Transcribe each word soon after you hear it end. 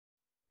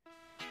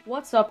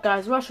What's up,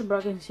 guys? Russian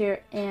Brothers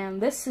here, and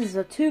this is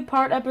a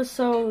two-part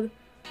episode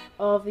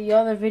of the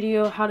other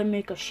video, how to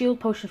make a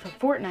shield potion for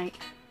Fortnite.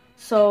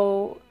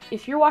 So,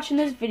 if you're watching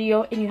this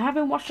video and you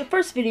haven't watched the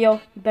first video,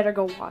 you better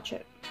go watch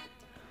it.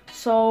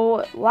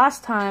 So,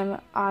 last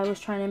time I was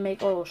trying to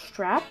make a little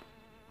strap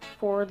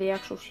for the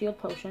actual shield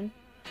potion,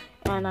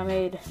 and I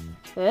made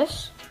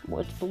this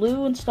with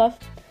blue and stuff.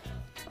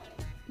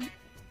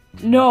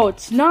 No,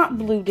 it's not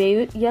blue,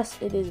 David. Yes,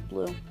 it is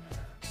blue.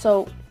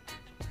 So,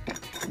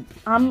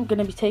 I'm going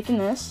to be taking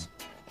this,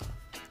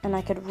 and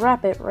I could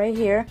wrap it right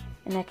here,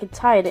 and I could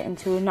tie it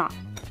into a knot.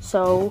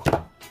 So,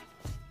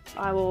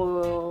 I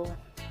will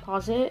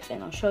pause it,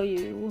 and I'll show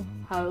you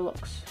how it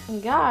looks.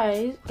 And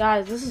guys,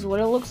 this is what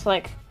it looks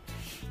like.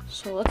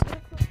 So, let's go.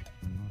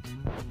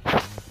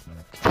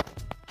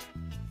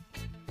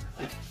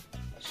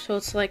 So,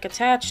 it's like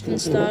attached and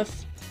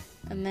stuff,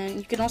 and then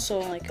you can also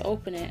like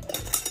open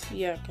it.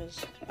 Yeah,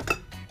 because...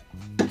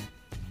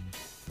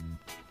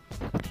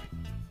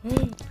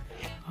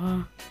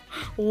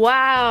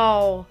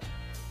 Wow,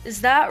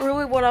 is that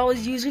really what I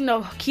was using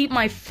to keep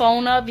my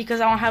phone up because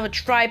I don't have a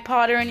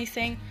tripod or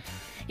anything?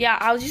 Yeah,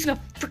 I was using a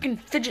freaking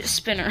fidget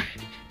spinner.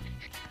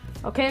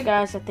 Okay,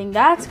 guys, I think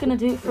that's gonna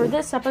do it for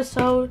this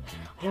episode.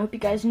 I hope you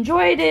guys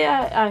enjoyed it.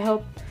 I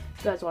hope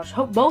you guys watched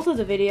both of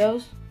the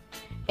videos,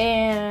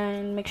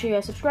 and make sure you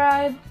guys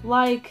subscribe,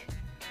 like,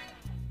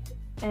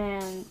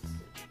 and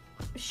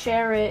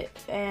share it,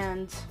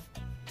 and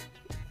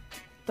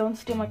don't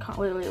steal my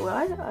wait,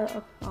 what?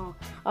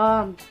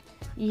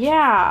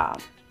 Yeah,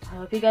 I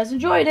hope you guys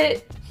enjoyed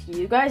it. See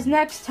you guys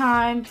next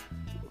time.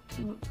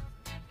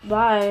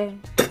 Bye.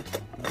 This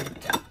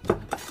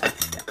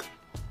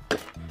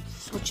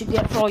is what you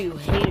get for all you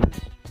haters.